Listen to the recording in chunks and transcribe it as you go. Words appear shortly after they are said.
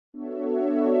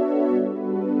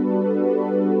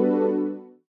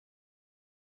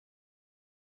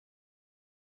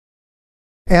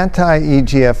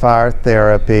anti-EGFR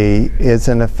therapy is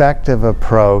an effective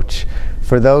approach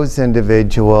for those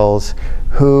individuals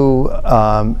who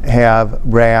have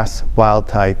RAS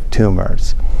wild-type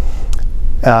tumors.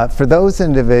 For those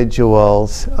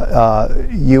individuals,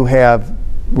 you have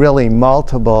really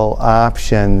multiple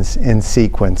options in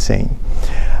sequencing.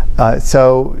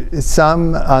 So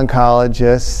some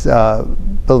oncologists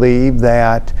believe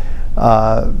that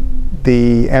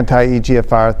the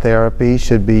anti-EGFR therapy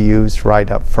should be used right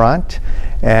up front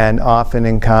and often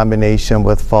in combination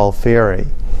with FOLFIRI.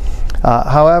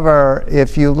 However,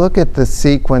 if you look at the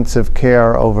sequence of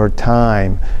care over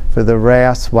time for the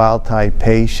RAS wild-type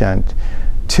patient,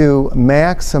 to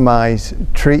maximize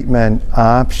treatment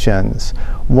options,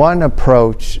 one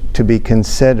approach to be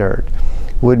considered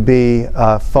would be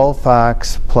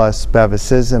FOLFOX plus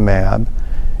bevacizumab,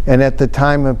 and at the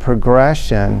time of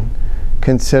progression,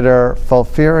 consider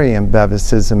FOLFIRI and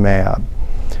bevacizumab.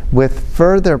 With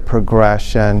further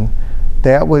progression,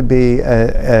 that would be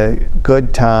a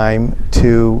good time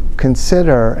to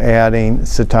consider adding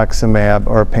cetuximab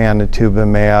or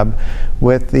panitumumab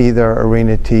with either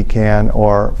irinotecan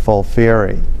or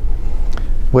FOLFIRI.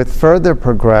 With further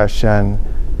progression,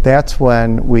 that's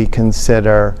when we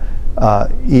consider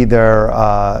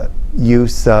either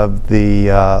use of the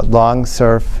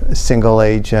long-surf single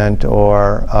agent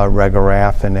or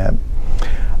regorafenib.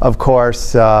 Of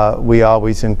course, we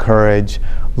always encourage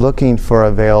looking for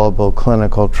available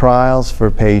clinical trials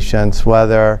for patients,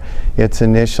 whether it's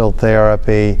initial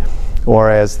therapy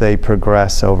or as they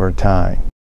progress over time.